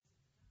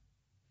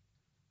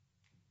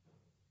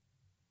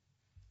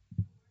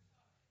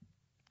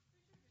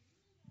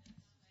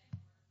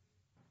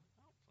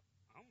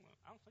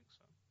I don't think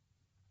so.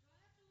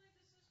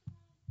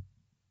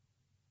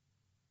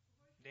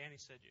 Danny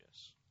said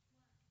yes.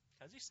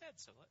 Because he said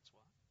so, that's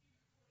why.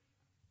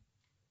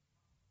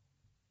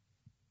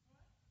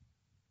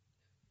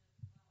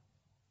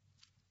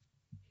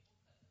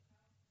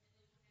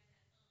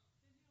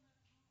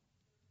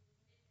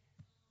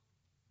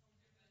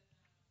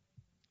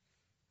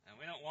 And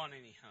we don't want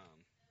any hum.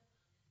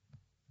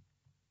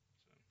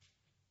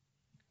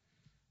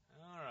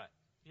 So. All right.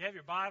 If you have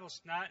your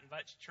Bibles tonight, I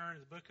invite you to turn to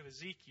the book of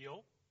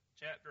Ezekiel,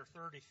 chapter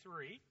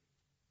 33.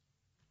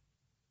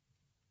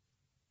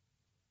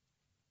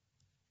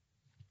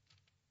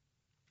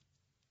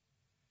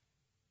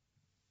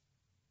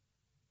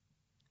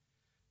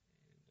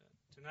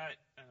 Tonight,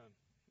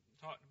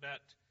 talked about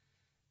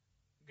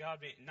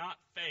God being not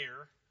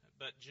fair,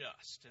 but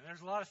just. And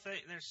there's a lot of things.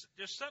 There's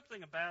just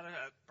something about it,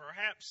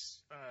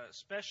 perhaps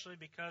especially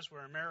because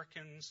we're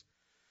Americans.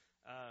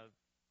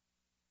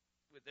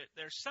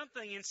 There's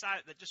something inside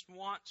it that just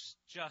wants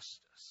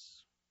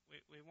justice.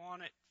 We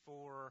want it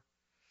for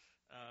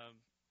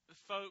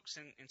folks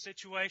in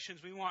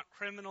situations. We want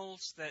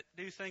criminals that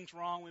do things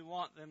wrong. We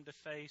want them to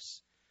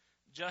face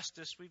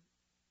justice.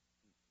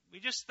 We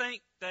just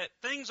think that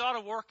things ought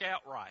to work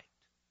out right.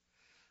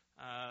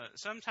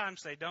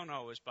 Sometimes they don't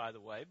always, by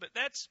the way, but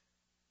that's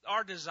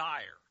our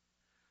desire,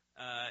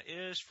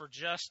 is for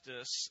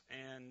justice.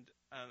 And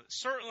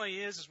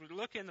certainly is, as we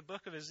look in the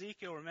book of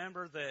Ezekiel,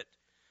 remember that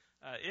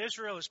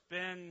Israel has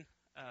been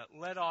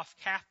led off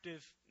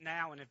captive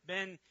now and have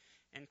been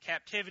in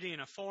captivity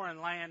in a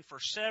foreign land for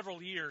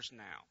several years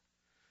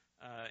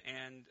now.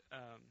 And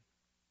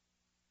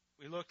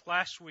we looked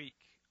last week,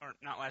 or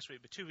not last week,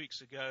 but 2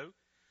 weeks ago,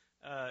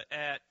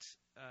 at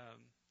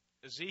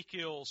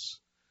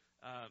Ezekiel's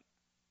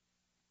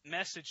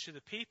message to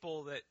the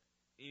people that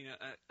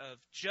of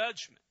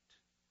judgment,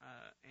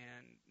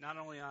 and not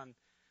only on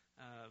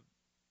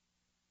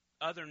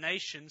other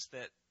nations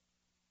that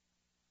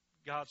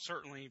God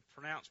certainly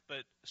pronounced,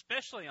 but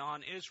especially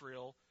on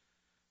Israel,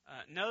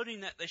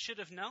 noting that they should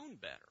have known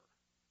better.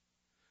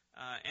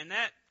 And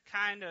that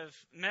kind of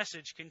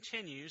message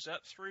continues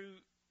up through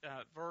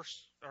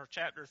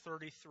chapter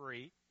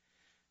 33.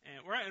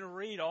 And we're not going to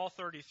read all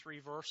 33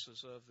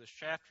 verses of this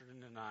chapter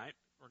tonight.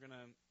 We're going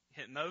to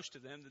hit most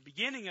of them. The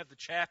beginning of the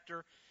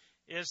chapter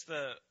is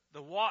the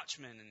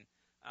watchman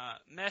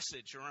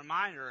message, a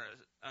reminder,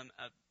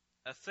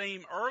 a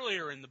theme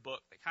earlier in the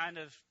book that kind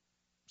of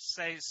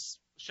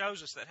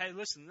shows us that, hey,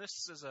 listen,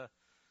 this is a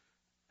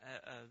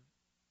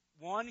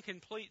one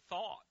complete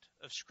thought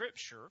of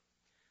Scripture.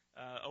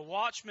 A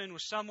watchman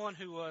was someone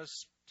who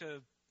was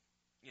to,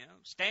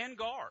 stand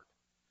guard.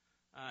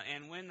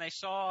 And when they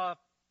saw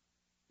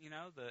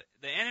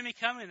the enemy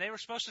coming, they were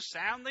supposed to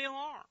sound the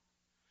alarm.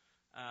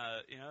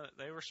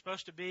 They were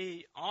supposed to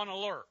be on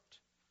alert.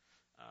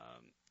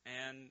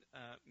 And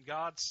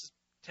God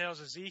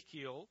tells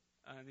Ezekiel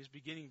in these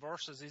beginning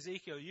verses,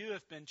 Ezekiel, you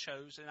have been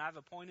chosen, I've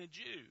appointed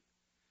you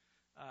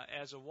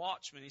as a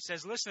watchman. He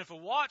says, listen, if a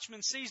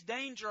watchman sees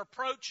danger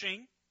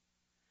approaching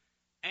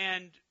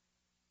and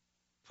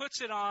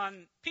puts it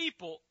on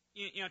people,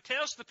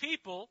 tells the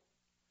people,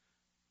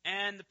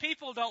 and the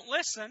people don't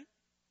listen,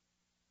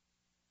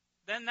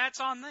 then that's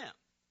on them.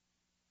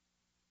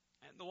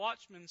 And the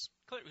watchman's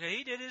clear.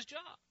 He did his job.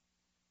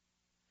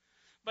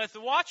 But if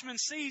the watchman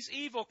sees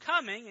evil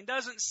coming and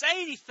doesn't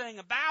say anything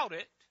about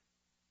it,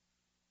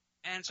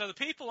 and so the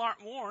people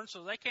aren't warned,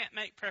 so they can't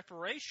make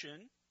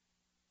preparation,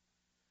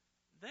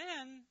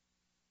 then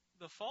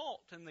the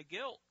fault and the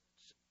guilt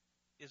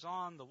is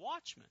on the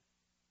watchman,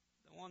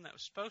 the one that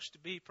was supposed to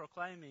be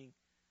proclaiming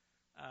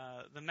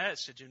the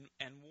message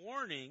and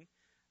warning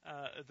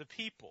the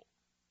people.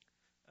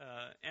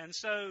 And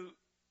so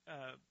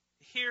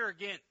here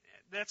again,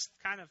 that's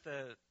kind of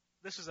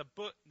this is a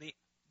book,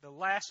 the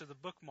last of the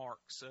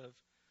bookmarks of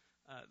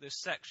this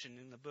section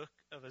in the book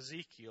of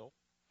Ezekiel,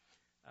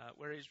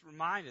 where he's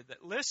reminded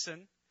that,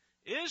 listen,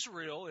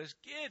 Israel is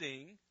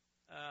getting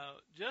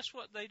just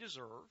what they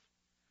deserve.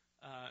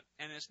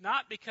 And it's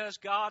not because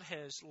God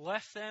has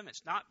left them.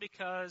 It's not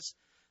because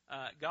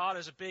God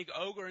is a big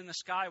ogre in the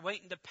sky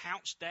waiting to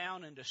pounce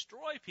down and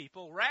destroy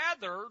people.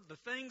 Rather, the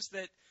things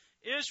that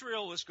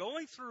Israel is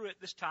going through at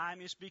this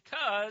time is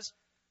because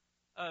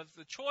of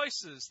the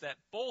choices that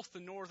both the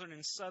northern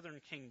and southern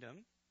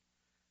kingdom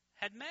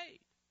had made.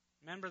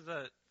 Remember,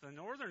 the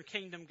northern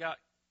kingdom got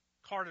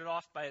carted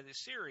off by the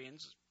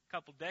Assyrians a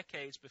couple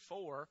decades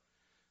before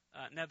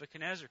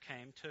Nebuchadnezzar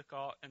came,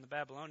 and the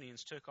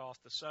Babylonians took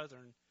off the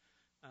southern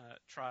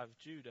tribe of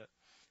Judah,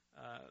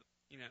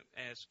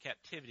 as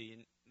captivity.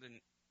 And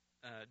then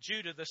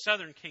Judah, the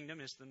southern kingdom,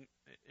 is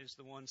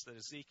the ones that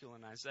Ezekiel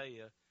and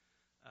Isaiah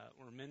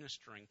were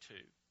ministering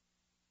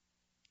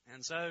to.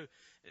 And so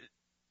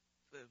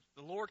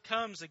the Lord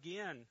comes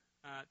again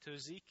to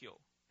Ezekiel,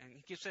 and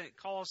he keeps saying,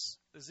 calls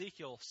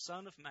Ezekiel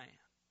son of man,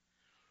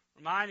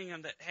 reminding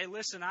him that, hey,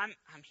 listen, I'm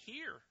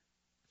here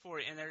for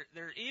you. And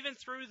they're even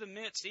through the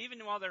midst,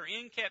 even while they're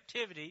in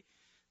captivity,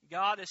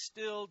 God is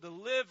still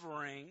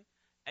delivering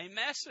a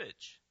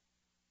message.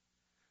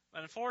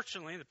 But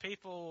unfortunately, the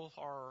people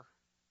are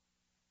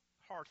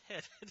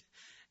hard-headed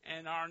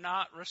and are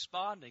not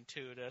responding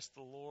to it as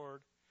the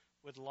Lord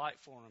would like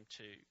for them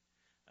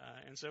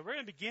to. And so we're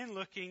going to begin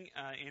looking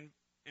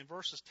in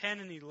verses 10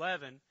 and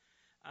 11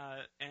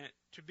 and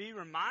to be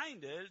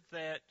reminded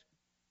that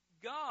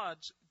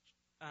God's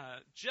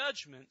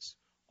judgments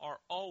are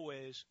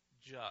always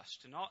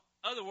just. In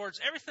other words,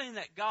 everything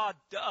that God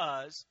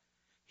does,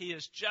 He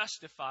is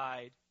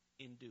justified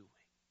in doing.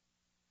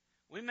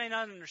 We may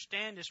not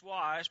understand His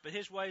ways, but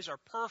His ways are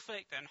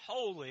perfect and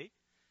holy.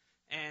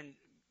 And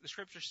the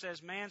Scripture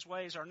says man's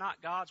ways are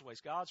not God's ways.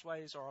 God's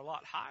ways are a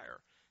lot higher.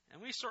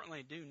 And we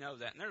certainly do know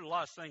that. And there are a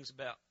lot of things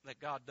that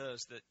God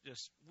does that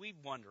just we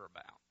wonder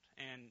about.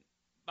 And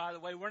by the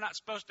way, we're not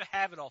supposed to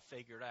have it all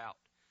figured out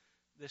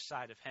this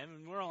side of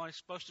heaven. We're only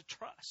supposed to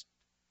trust.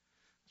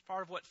 It's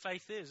part of what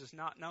faith is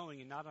not knowing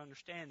and not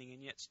understanding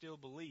and yet still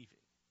believing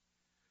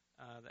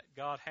that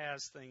God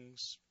has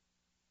things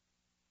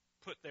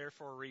put there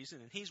for a reason,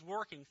 and He's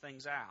working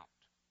things out.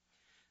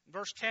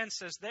 Verse 10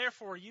 says,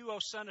 "Therefore you, O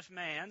son of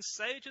man,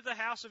 say to the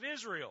house of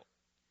Israel,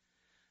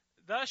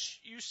 thus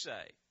you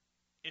say,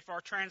 if our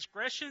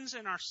transgressions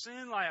and our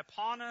sin lie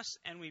upon us,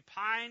 and we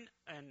pine,"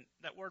 and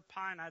that word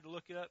pine, I had to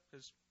look it up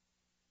because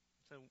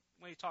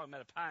when you're talking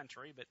about a pine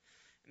tree, but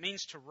it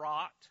means to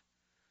rot.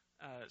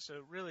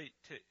 So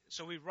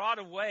we rot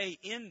away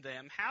in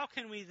them. How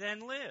can we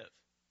then live?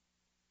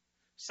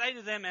 Say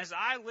to them, as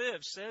I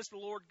live, says the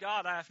Lord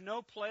God, I have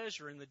no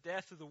pleasure in the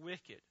death of the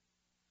wicked,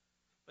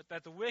 but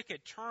that the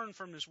wicked turn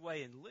from his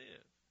way and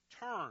live.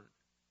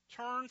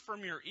 Turn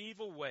from your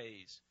evil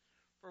ways,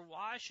 for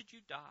why should you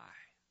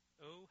die,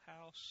 O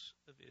house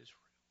of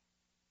Israel?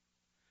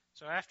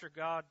 So after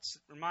God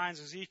reminds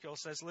Ezekiel,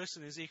 says,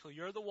 listen, Ezekiel,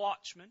 you're the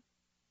watchman.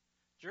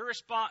 It's your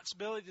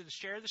responsibility to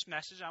share this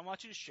message. I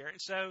want you to share it.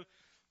 And so,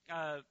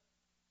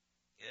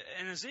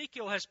 and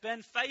Ezekiel has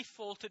been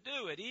faithful to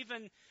do it,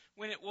 even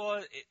when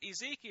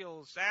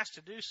Ezekiel's asked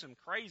to do some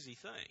crazy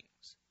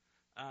things.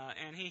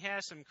 And he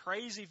has some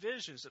crazy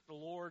visions that the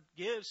Lord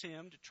gives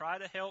him to try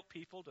to help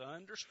people to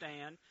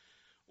understand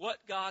what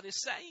God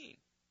is saying.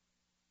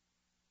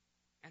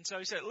 And so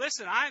he said,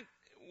 listen,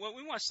 what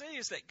we want to see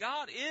is that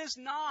God is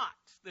not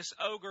this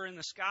ogre in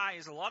the sky,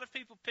 as a lot of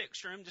people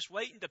picture him, just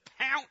waiting to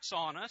pounce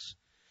on us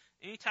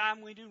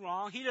anytime we do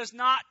wrong. He does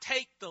not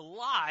take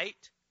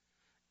delight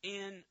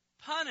in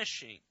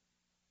punishing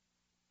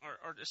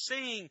or to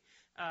seeing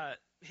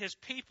His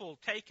people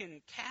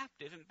taken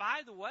captive. And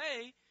by the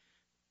way,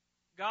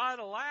 God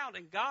allowed,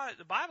 and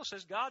the Bible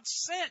says God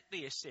sent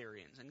the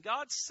Assyrians, and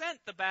God sent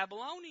the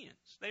Babylonians.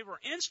 They were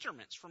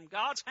instruments from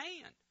God's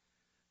hand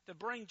to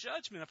bring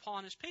judgment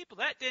upon His people.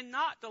 That did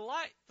not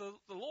delight the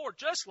Lord,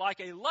 just like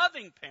a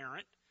loving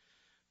parent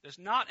does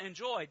not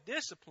enjoy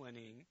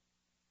disciplining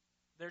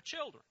their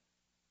children.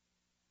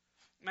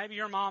 Maybe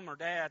your mom or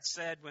dad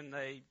said when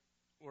they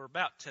were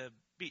about to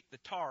beat the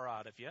tar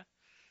out of you,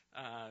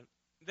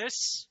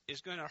 this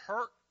is going to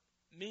hurt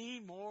me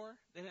more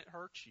than it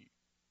hurts you.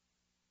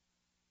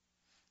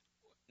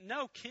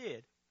 No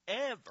kid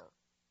ever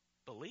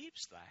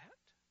believes that.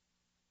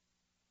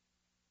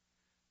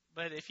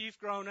 But if you've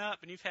grown up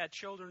and you've had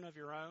children of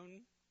your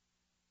own,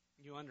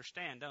 you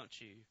understand, don't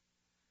you,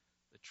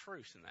 the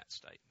truth in that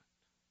statement.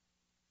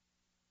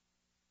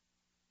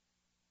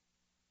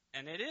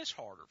 And it is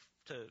harder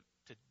to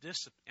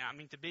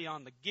be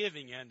on the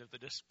giving end of the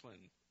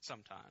discipline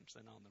sometimes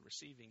than on the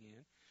receiving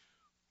end.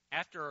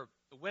 After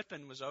the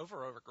whipping was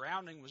over, or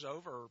grounding was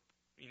over,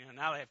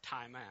 now they have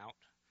time out.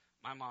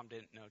 My mom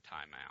didn't know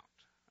time out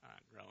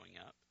growing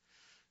up.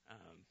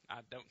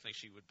 I don't think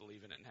she would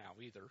believe in it now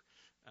either.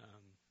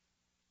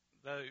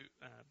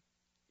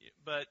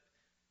 But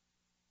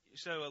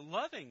so a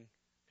loving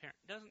parent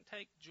doesn't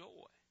take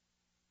joy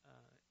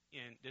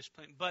in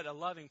discipline, but a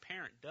loving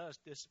parent does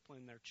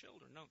discipline their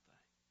children, don't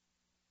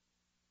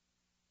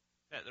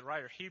they? That the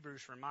writer of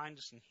Hebrews reminds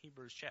us in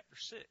Hebrews chapter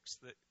 6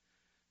 that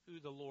who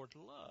the Lord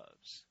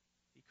loves,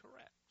 He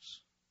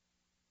corrects.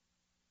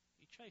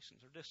 He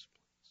chastens or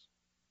disciplines.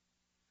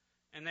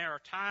 And there are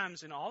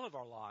times in all of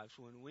our lives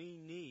when we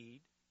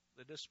need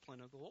the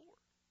discipline of the Lord.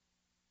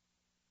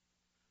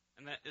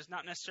 And that is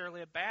not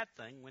necessarily a bad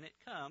thing when it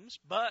comes,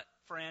 but,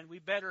 friend, we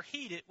better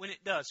heed it when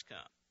it does come.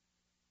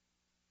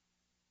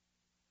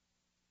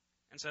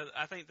 And so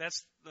I think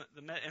that's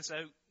and so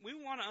we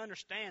want to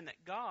understand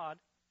that God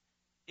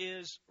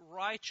is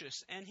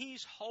righteous, and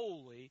He's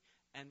holy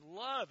and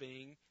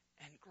loving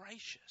and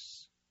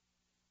gracious.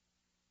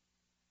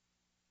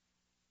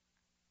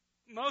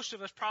 Most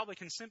of us probably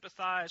can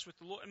sympathize with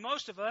the Lord.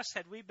 Most of us,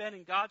 had we been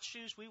in God's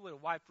shoes, we would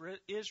have wiped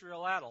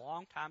Israel out a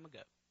long time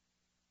ago.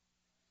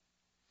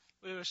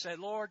 We would have said,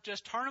 Lord,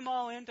 just turn them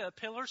all into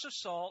pillars of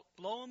salt,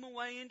 blow them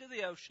away into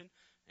the ocean,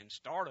 and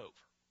start over.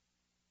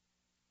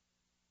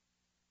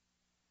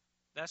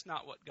 That's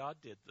not what God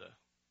did, though.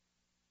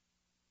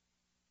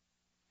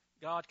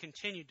 God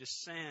continued to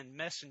send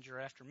messenger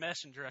after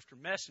messenger after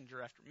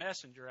messenger after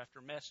messenger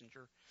after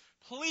messenger,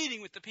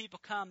 pleading with the people,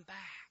 come back.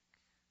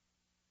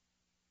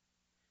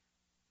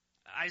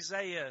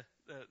 Isaiah,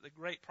 the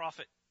great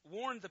prophet,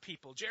 warned the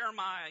people.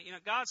 Jeremiah,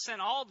 God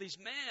sent all these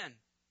men.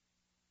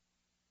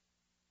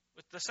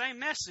 with the same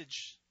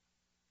message.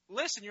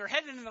 Listen, you're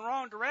headed in the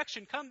wrong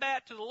direction. Come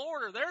back to the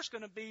Lord, or there's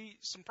going to be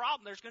some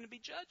problem. There's going to be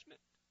judgment.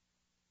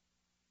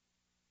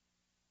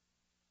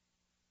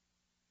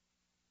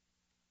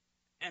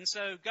 And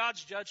so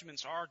God's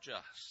judgments are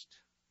just.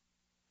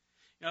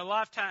 You know, a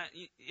lot of time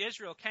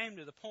Israel came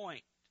to the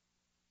point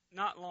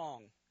not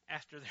long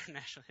after their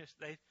national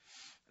history.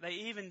 They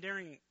even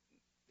during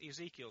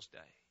Ezekiel's day,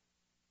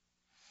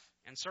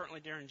 and certainly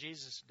during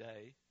Jesus'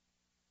 day,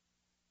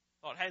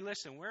 thought, hey,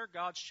 listen, we're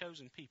God's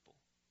chosen people.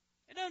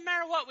 It doesn't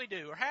matter what we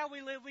do or how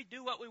we live. We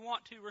do what we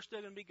want to. We're still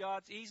going to be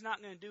God's. He's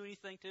not going to do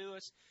anything to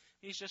us.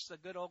 He's just a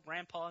good old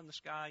grandpa in the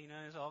sky. You know,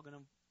 it's all going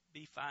to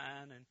be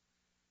fine. And,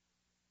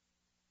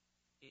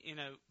 you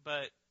know,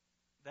 but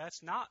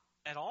that's not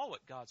at all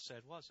what God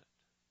said, was it?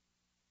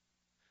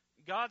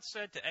 God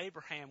said to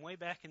Abraham way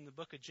back in the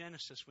book of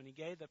Genesis when he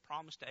gave the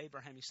promise to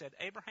Abraham, he said,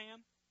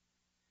 Abraham,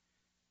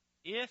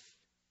 if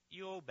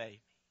you obey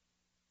me,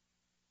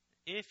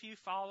 if you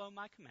follow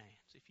my commands,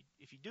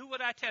 if you do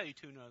what I tell you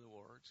to, in other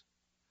words,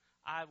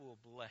 I will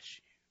bless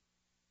you.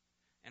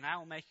 And I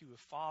will make you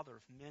a father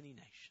of many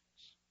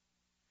nations.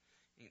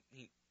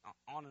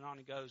 On and on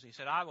he goes. And he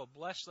said, I will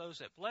bless those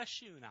that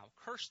bless you, and I will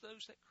curse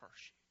those that curse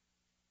you.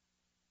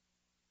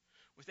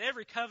 With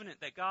every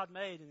covenant that God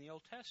made in the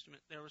Old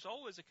Testament, there was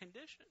always a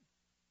condition.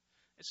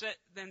 It's that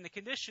then the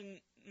condition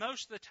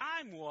most of the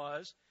time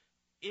was,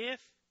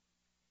 if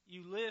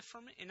you live for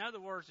me. In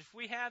other words, if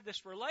we have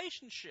this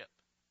relationship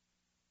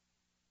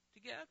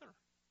together.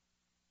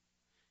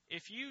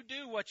 If you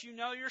do what you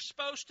know you're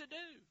supposed to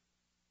do.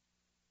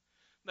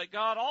 But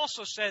God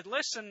also said,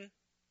 listen,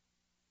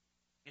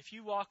 if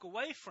you walk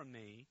away from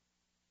me,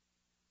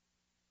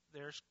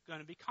 there's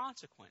going to be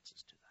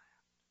consequences to that.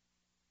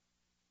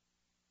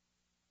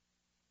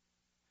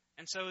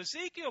 And so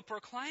Ezekiel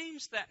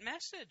proclaims that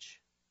message.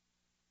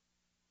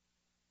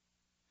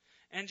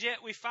 And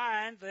yet we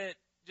find that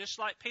just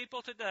like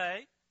people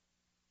today,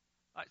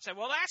 like say,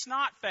 well, that's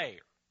not fair.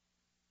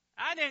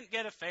 I didn't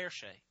get a fair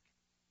shake.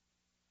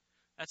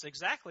 That's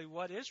exactly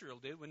what Israel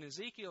did when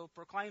Ezekiel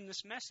proclaimed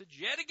this message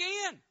yet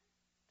again.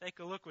 Take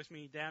a look with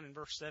me down in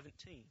verse 17.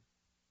 It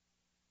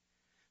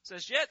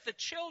says, yet the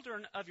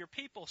children of your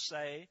people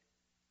say,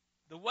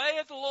 the way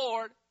of the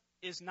Lord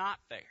is not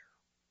fair.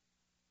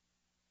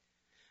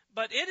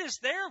 But it is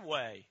their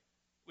way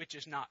which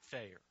is not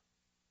fair.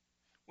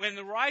 When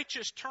the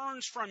righteous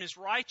turns from his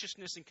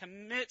righteousness and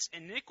commits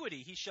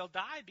iniquity, he shall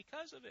die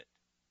because of it.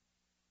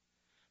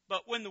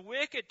 But when the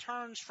wicked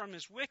turns from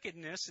his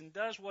wickedness and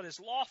does what is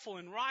lawful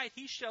and right,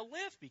 he shall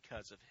live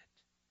because of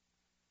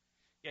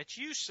it. Yet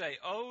you say,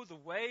 oh, the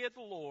way of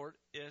the Lord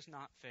is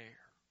not fair.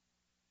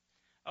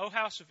 O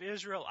house of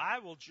Israel, I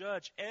will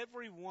judge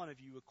every one of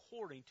you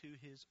according to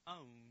his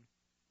own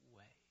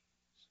ways.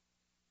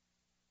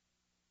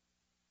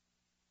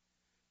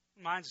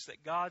 Reminds us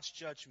that God's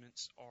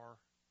judgments are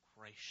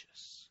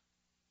gracious.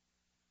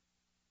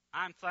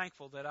 I'm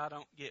thankful that I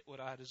don't get what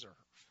I deserve.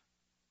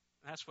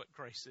 That's what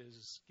grace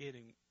is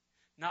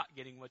not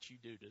getting what you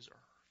do deserve.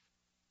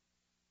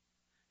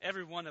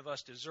 Every one of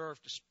us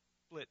deserve to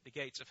split the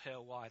gates of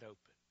hell wide open.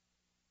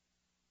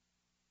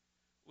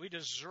 We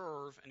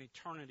deserve an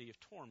eternity of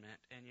torment,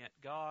 and yet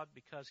God,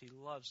 because He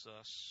loves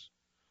us,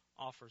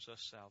 offers us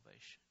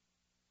salvation.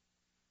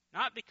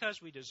 Not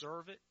because we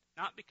deserve it,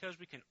 not because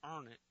we can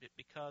earn it, but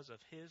because of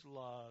His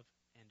love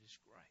and His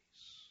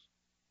grace.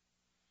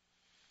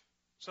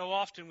 So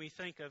often we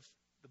think of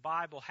the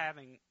Bible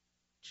having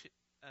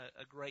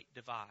a great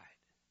divide.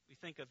 We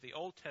think of the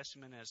Old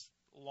Testament as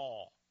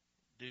law,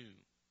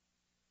 doom,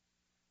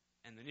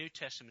 and the New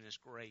Testament as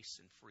grace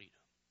and freedom.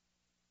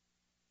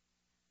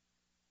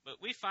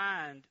 But we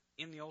find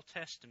in the Old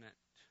Testament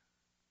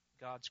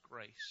God's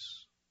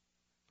grace,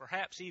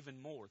 perhaps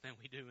even more than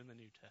we do in the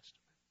New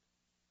Testament.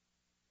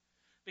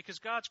 Because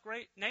God's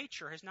great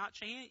nature has not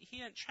changed. He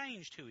hasn't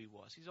changed who He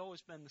was. He's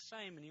always been the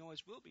same, and He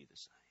always will be the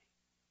same.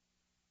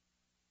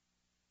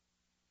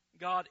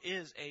 God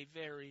is a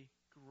very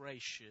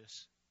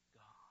gracious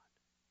God.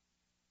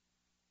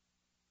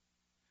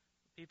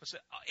 People say,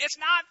 oh, it's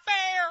not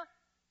fair.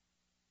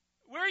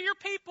 We're your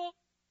people.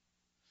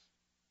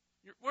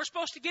 We're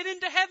supposed to get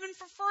into heaven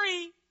for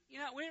free.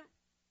 We've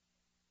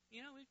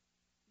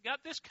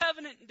got this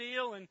covenant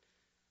deal, and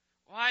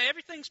why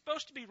everything's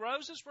supposed to be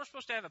roses. We're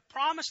supposed to have a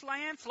promised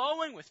land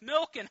flowing with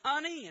milk and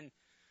honey, and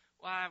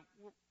why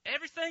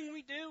everything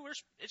we do,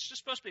 it's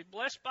just supposed to be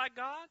blessed by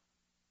God.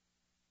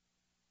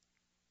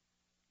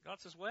 God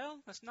says, well,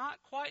 that's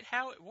not quite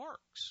how it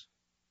works.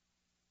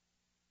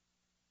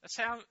 That's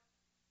how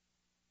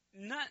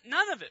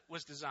none of it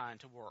was designed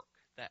to work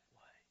that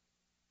way.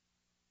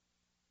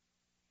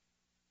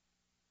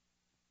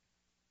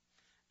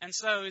 And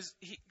so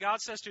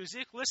God says to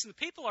Ezekiel, listen,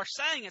 the people are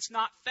saying it's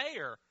not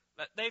fair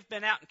that they've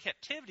been out in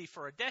captivity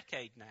for a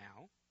decade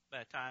now, by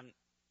the time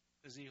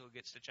Ezekiel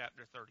gets to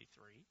chapter 33.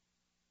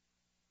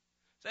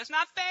 So it's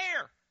not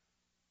fair.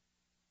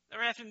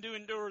 They're having to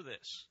endure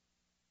this.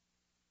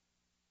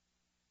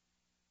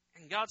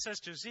 And God says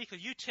to Ezekiel,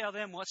 you tell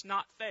them what's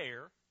not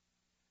fair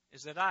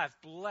is that I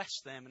have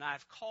blessed them and I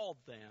have called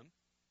them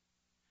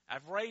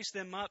I've raised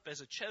them up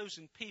as a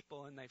chosen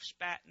people, and they've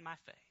spat in my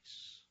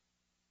face.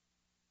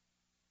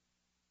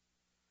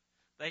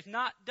 They've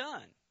not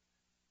done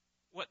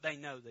what they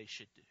know they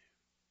should do.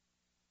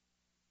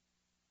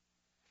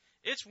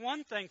 It's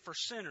one thing for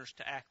sinners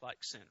to act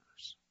like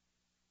sinners.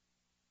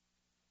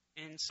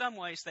 In some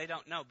ways, they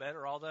don't know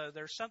better, although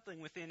there's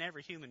something within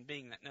every human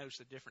being that knows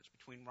the difference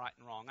between right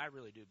and wrong. I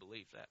really do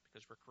believe that,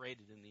 because we're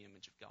created in the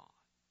image of God.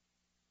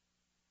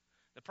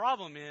 The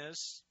problem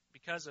is,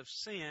 because of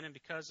sin and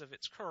because of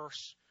its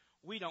curse,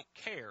 we don't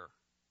care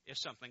if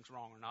something's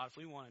wrong or not. If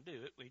we want to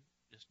do it, we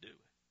just do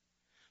it.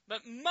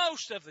 But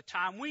most of the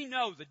time, we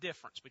know the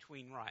difference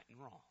between right and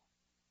wrong.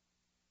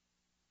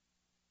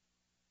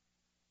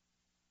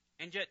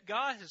 And yet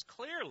God has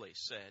clearly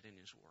said in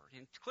His Word,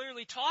 and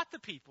clearly taught the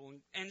people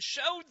and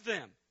showed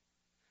them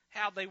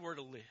how they were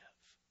to live.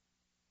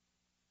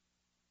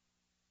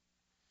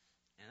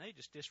 And they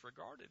just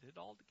disregarded it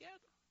altogether.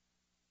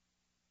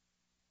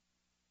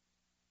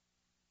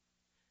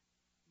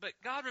 But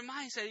God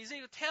reminds that He's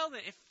able to tell them,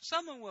 if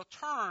someone will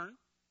turn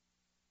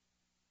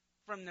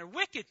from their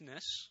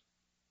wickedness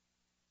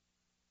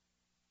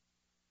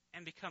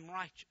and become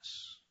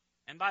righteous.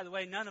 And by the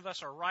way, none of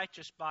us are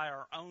righteous by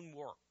our own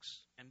works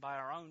and by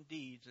our own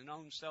deeds and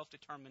own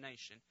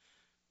self-determination,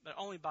 but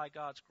only by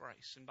God's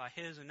grace and by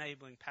His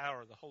enabling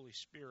power of the Holy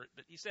Spirit.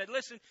 But He said,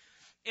 listen,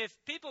 if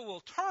people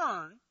will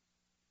turn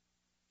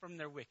from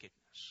their wickedness,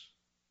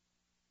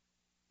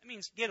 that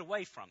means get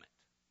away from it.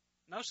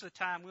 Most of the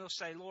time we'll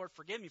say, Lord,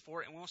 forgive me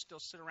for it, and we'll still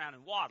sit around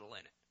and waddle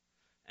in it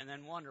and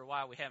then wonder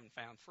why we haven't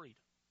found freedom.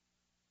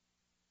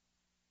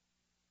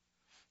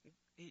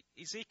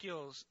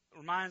 Ezekiel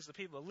reminds the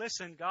people,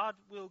 listen, God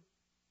will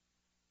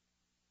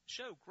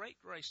show great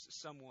grace to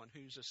someone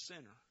who's a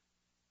sinner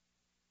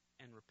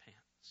and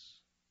repents.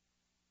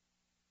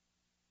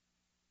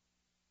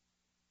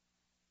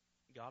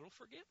 God will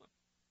forgive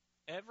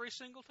them every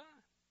single time.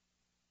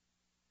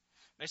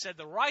 They said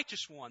the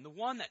righteous one, the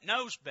one that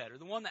knows better,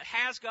 the one that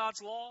has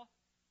God's law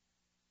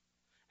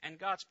and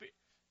God's Spirit,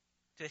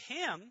 to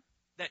him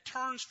that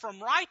turns from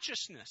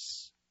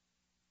righteousness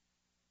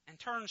and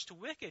turns to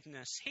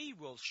wickedness, he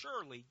will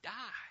surely die.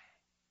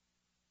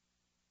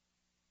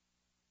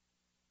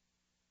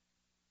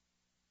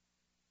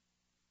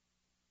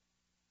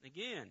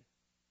 Again,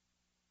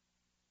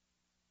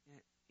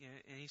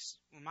 and he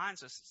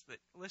reminds us that,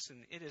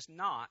 listen, it is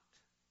not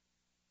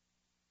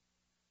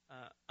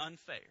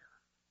unfair.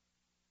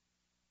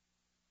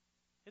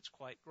 It's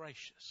quite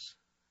gracious.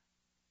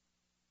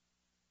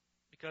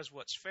 Because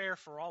what's fair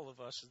for all of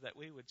us is that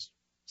we would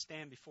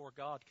stand before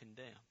God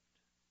condemned.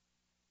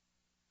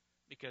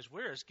 Because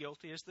we're as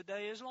guilty as the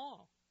day is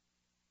long.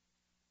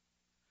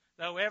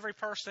 Though every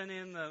person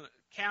in the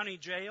county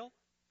jail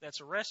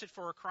that's arrested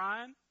for a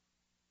crime,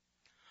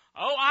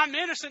 oh, I'm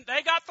innocent,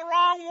 they got the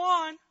wrong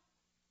one.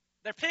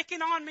 They're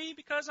picking on me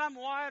because I'm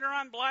white or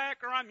I'm black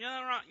or I'm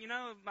young,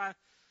 or,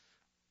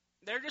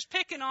 they're just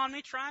picking on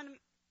me, trying to...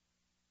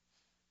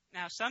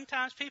 Now,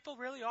 sometimes people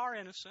really are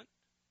innocent.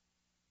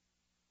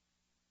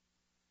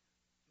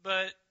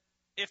 But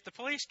if the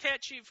police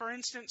catch you, for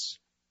instance,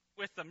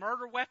 with the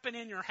murder weapon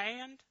in your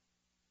hand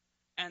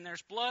and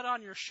there's blood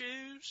on your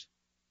shoes,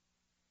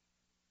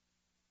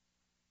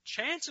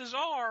 chances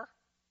are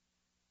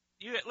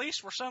you at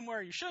least were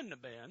somewhere you shouldn't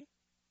have been.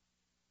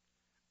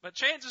 But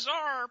chances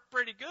are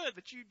pretty good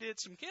that you did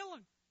some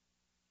killing.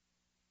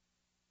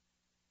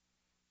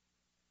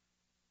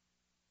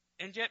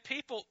 And yet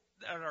people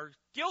that are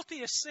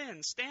guilty of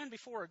sin stand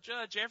before a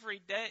judge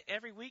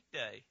every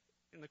weekday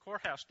in the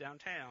courthouse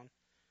downtown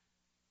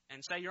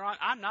and say, Your Honor,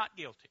 I'm not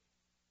guilty.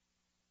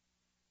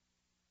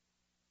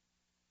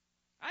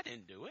 I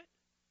didn't do it.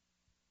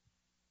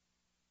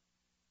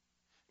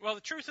 Well,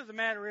 the truth of the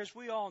matter is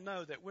we all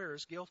know that we're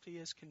as guilty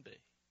as can be.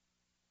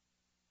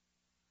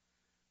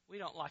 We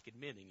don't like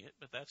admitting it,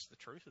 but that's the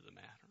truth of the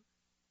matter.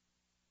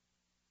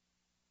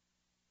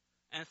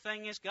 And the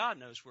thing is, God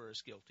knows we're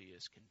as guilty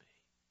as can be.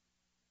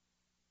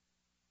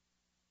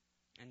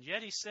 And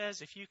yet He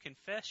says, if you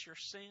confess your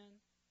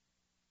sin,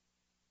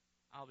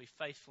 I'll be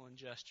faithful and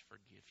just to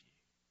forgive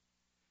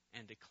you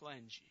and to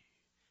cleanse you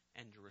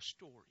and to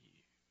restore you.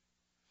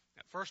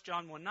 At 1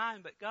 John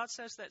 1:9, but God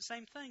says that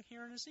same thing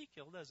here in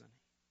Ezekiel, doesn't He?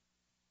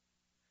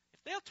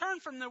 If they'll turn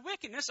from their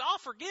wickedness, I'll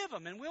forgive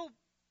them and we'll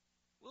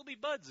be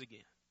buds again.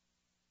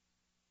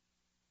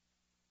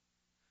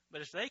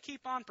 But if they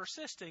keep on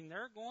persisting,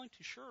 they're going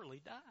to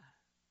surely die.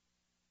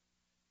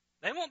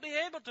 They won't be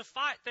able to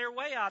fight their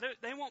way out of it.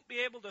 They won't be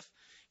able to,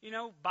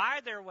 buy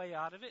their way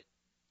out of it.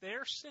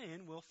 Their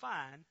sin will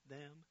find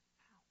them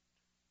out.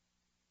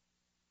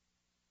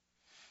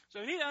 So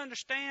we need to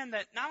understand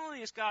that not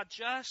only is God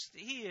just,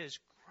 He is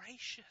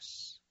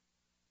gracious.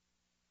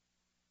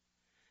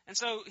 And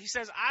so He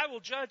says, I will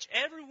judge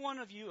every one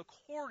of you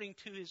according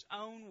to his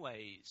own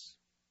ways.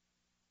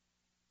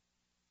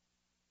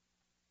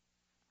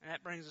 And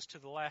that brings us to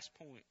the last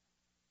point.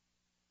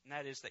 And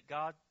that is that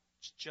God's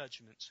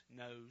judgments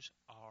knows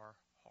our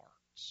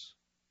hearts.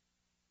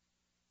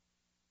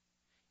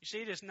 You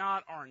see, it is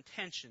not our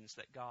intentions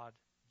that God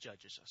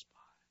judges us by.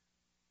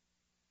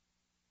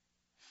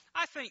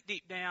 I think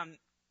deep down,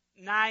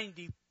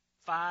 95%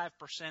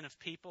 of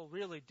people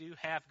really do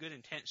have good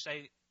intentions.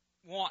 They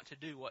want to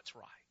do what's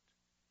right.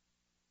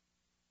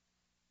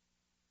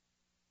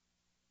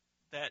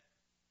 That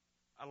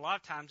a lot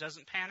of times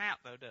doesn't pan out,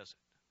 though, does it?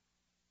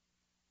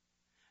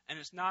 And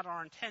it's not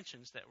our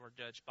intentions that we're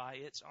judged by,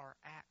 it's our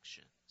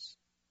actions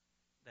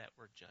that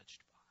we're judged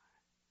by.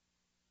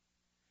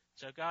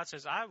 So God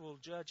says, I will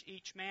judge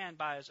each man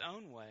by his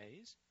own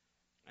ways.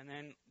 And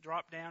then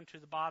drop down to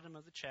the bottom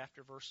of the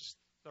chapter, verses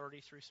 30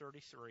 through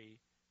 33.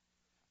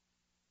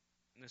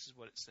 And this is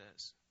what it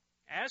says.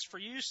 As for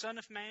you, son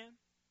of man,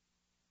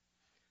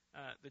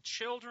 the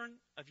children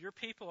of your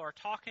people are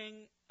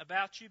talking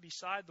about you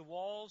beside the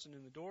walls and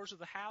in the doors of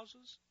the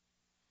houses.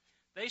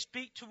 They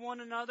speak to one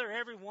another,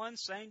 every one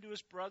saying to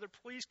his brother,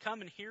 please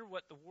come and hear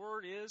what the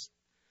word is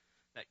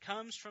that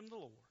comes from the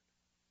Lord.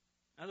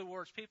 In other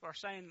words, people are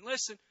saying,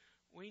 listen,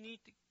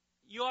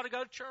 you ought to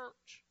go to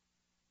church.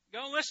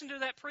 Go and listen to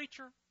that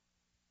preacher.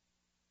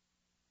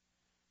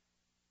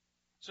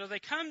 So they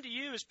come to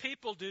you as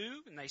people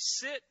do, and they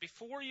sit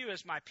before you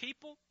as my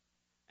people,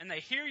 and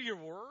they hear your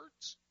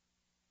words,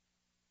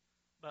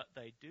 but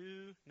they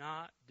do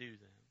not do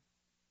them.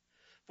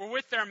 For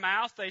with their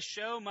mouth they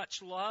show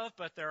much love,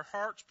 but their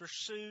hearts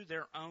pursue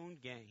their own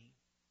gain.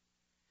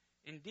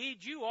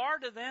 Indeed, you are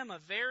to them a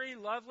very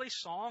lovely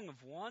song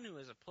of one who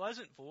has a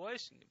pleasant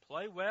voice and can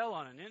play well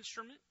on an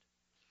instrument.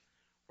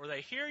 For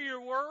they hear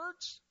your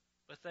words,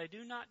 but they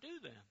do not do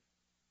them.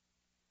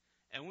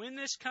 And when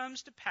this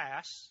comes to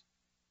pass,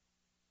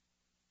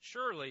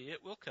 surely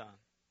it will come.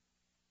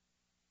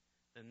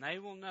 Then they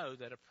will know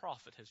that a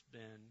prophet has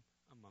been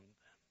among them.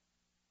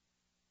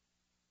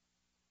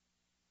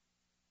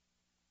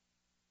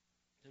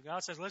 So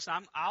God says, listen,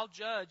 I'll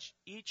judge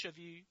each of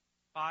you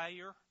by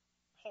your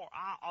heart.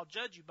 I'll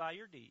judge you by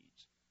your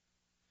deeds,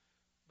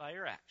 by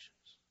your actions.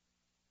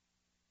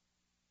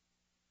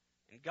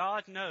 And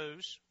God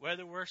knows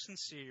whether we're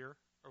sincere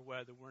or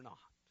whether we're not.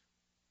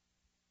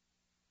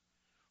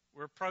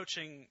 We're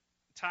approaching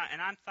time, and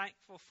I'm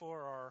thankful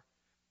for our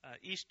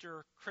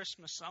Easter,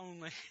 Christmas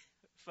only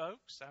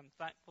folks. I'm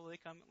thankful they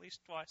come at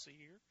least twice a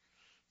year.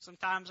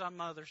 Sometimes on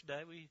Mother's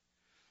Day.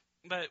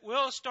 But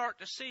we'll start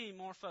to see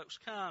more folks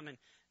come, and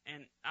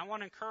I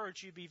want to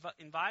encourage you to be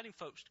inviting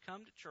folks to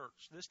come to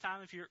church. This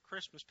time of year at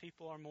Christmas,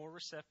 people are more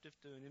receptive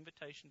to an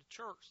invitation to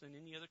church than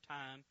any other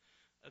time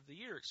of the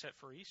year except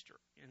for Easter.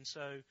 And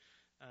so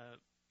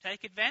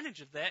take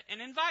advantage of that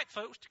and invite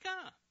folks to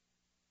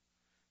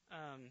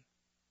come.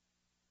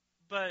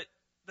 But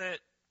that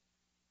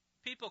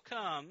people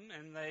come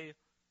and they,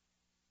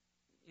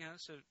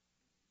 so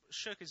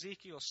shook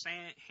Ezekiel's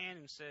hand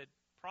and said,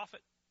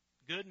 prophet,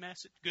 good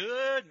message,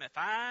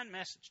 fine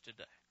message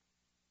today.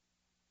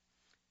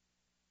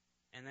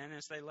 And then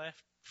as they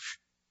left,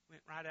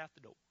 went right out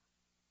the door.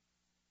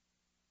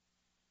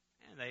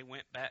 And they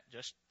went back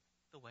just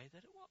the way that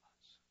it was.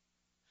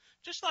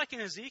 Just like in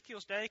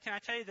Ezekiel's day, can I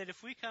tell you that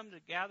if we come to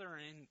gather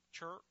in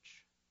church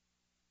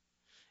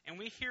and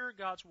we hear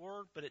God's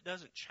word, but it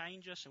doesn't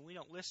change us and we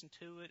don't listen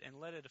to it and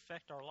let it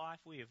affect our life,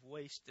 we have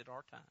wasted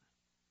our time.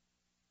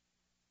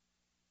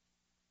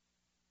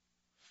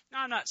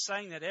 Now, I'm not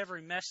saying that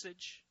every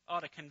message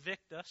ought to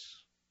convict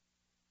us.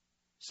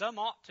 Some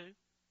ought to.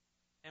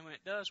 And when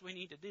it does, we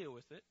need to deal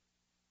with it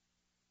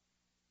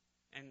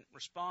and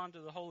respond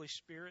to the Holy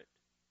Spirit.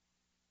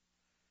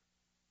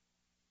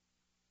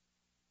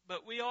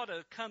 But we ought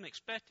to come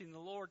expecting the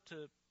Lord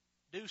to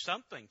do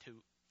something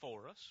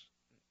for us,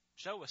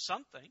 show us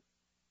something.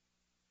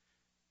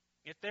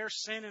 If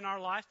there's sin in our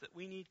life that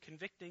we need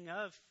convicting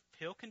of,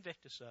 He'll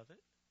convict us of it.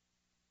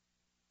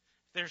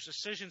 If there's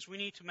decisions we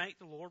need to make,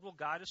 the Lord will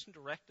guide us and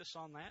direct us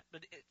on that.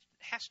 But it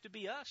has to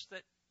be us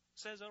that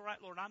says, all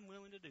right, Lord, I'm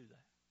willing to do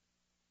that.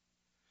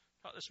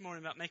 I talked this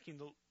morning about making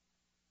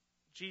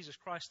Jesus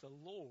Christ the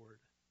Lord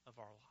of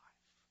our life.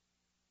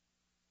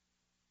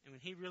 And when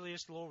He really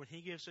is the Lord, when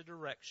He gives a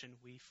direction,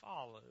 we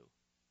follow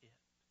it.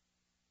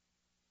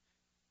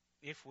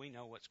 If we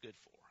know what's good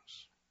for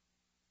us.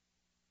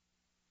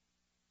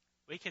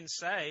 We can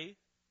say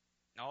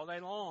all day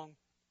long,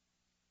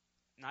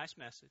 nice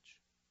message.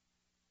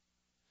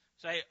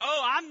 Say,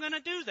 oh, I'm going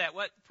to do that.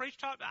 What the preacher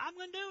talked about, I'm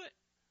going to do it.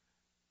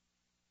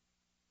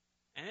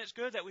 And it's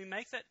good that we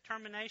make that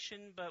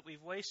determination, but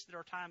we've wasted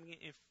our time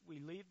if we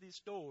leave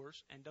these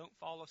doors and don't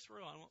follow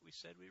through on what we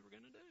said we were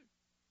going to do.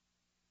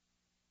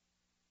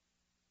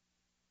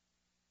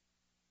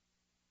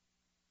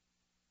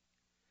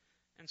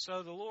 And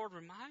so the Lord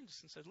reminded us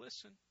and said,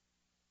 listen,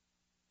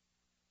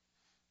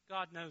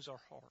 God knows our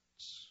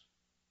hearts.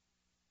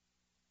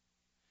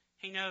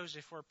 He knows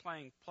if we're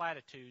playing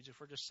platitudes, if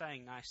we're just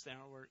saying nice things,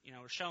 or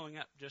we're showing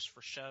up just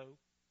for show.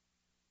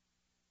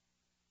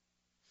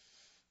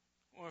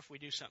 Or if we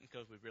do something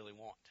because we really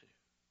want to.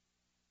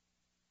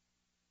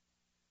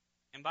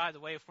 And by the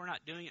way, if we're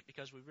not doing it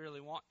because we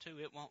really want to,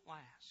 it won't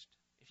last.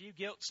 If you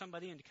guilt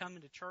somebody into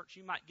coming to church,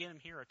 you might get them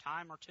here a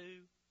time or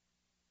two,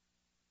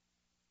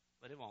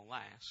 but it won't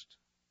last.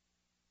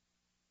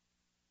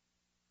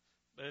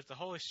 But if the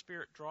Holy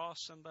Spirit draws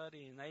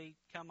somebody and they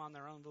come on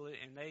their own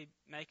and they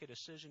make a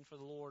decision for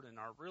the Lord and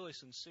are really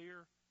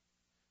sincere,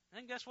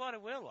 then guess what?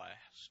 It will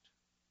last.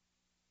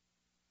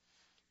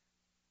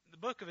 The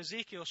book of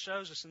Ezekiel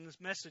shows us in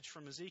this message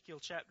from Ezekiel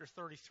chapter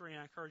 33, and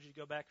I encourage you to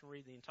go back and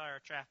read the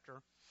entire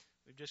chapter.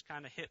 We've just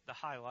kind of hit the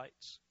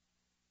highlights.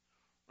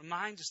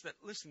 Reminds us that,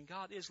 listen,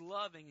 God is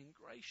loving and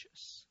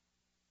gracious.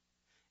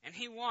 And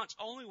He wants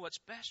only what's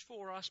best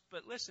for us,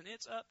 but listen,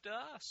 it's up to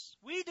us.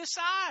 We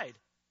decide.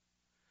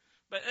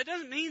 But it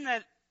doesn't mean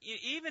that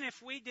even if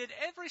we did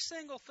every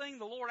single thing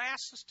the Lord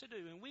asked us to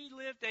do, and we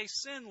lived a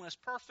sinless,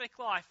 perfect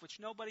life, which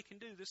nobody can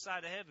do this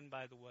side of heaven,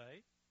 by the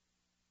way.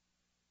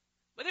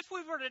 But if we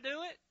were to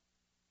do it,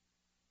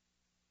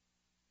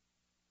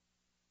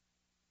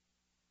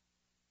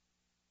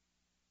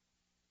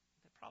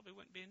 that probably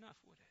wouldn't be enough,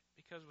 would it?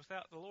 Because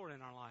without the Lord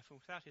in our life, and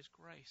without His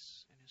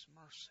grace and His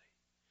mercy,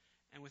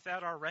 and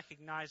without our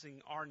recognizing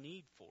our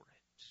need for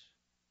it,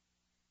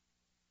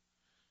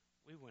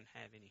 we wouldn't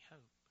have any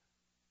hope.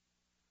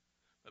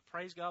 But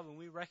praise God, when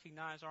we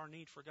recognize our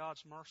need for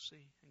God's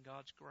mercy and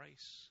God's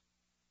grace,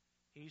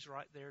 He's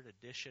right there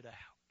to dish it out.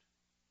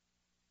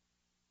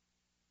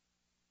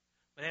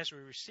 But as we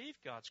receive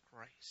God's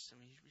grace and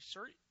we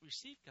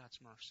receive God's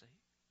mercy,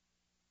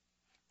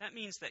 that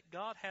means that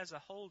God has a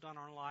hold on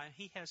our life.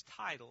 He has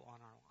title on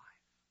our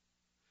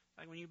life.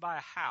 Like when you buy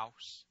a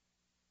house,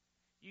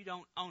 you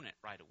don't own it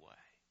right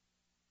away.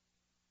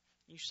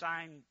 You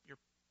sign your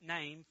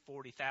name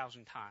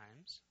 40,000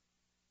 times.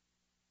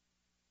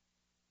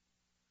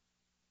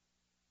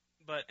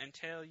 But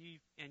until you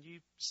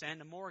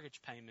send a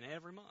mortgage payment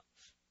every month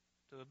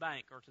to the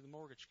bank or to the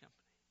mortgage company.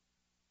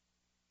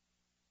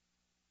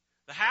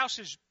 The house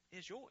is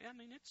yours. I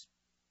mean,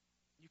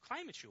 you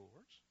claim it's yours.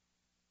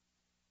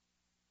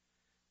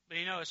 But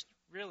it's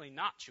really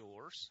not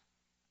yours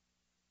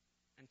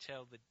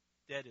until the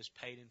debt is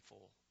paid in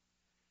full.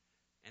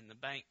 And the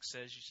bank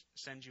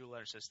sends you a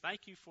letter that says,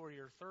 thank you for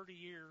your 30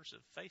 years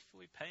of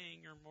faithfully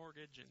paying your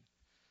mortgage, and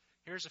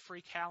here's a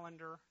free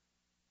calendar.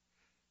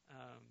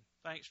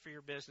 Thanks for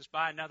your business.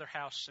 Buy another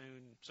house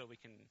soon so we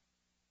can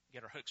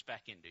get our hooks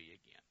back into you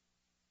again.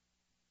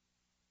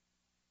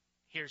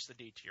 Here's the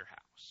deed to your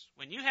house.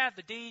 When you have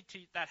the deed to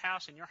that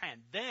house in your hand,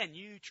 then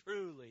you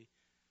truly,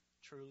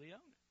 truly own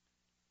it.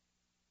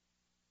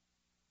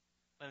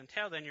 But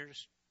until then, you're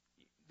just,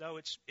 though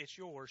it's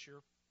yours,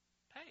 you're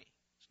paying.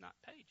 It's not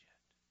paid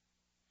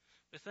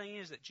yet. The thing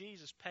is that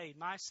Jesus paid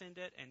my sin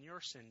debt and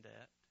your sin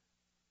debt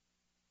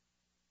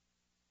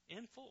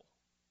in full.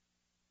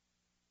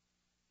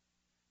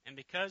 And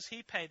because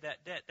He paid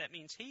that debt, that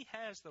means He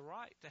has the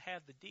right to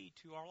have the deed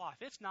to our life.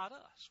 It's not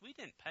us. We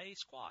didn't pay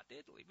squat,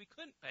 did we? We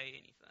couldn't pay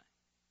anything.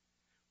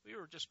 We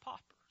were just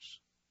paupers.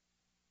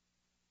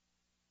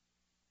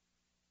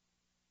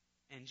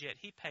 And yet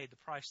He paid the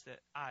price that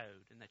I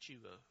owed and that you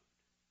owed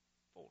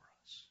for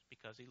us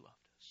because He loved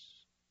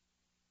us.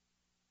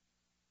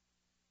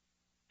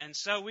 And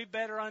so we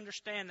better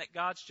understand that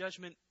God's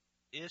judgment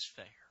is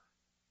fair.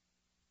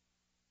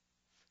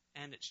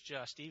 And it's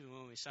just, even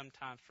when we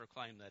sometimes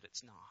proclaim that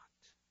it's not.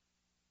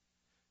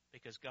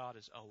 Because God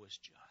is always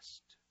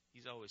just.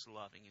 He's always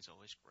loving. He's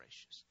always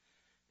gracious.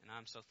 And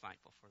I'm so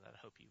thankful for that. I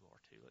hope you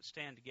are too. Let's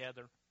stand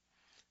together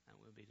and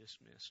we'll be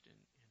dismissed in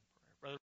prayer. Brother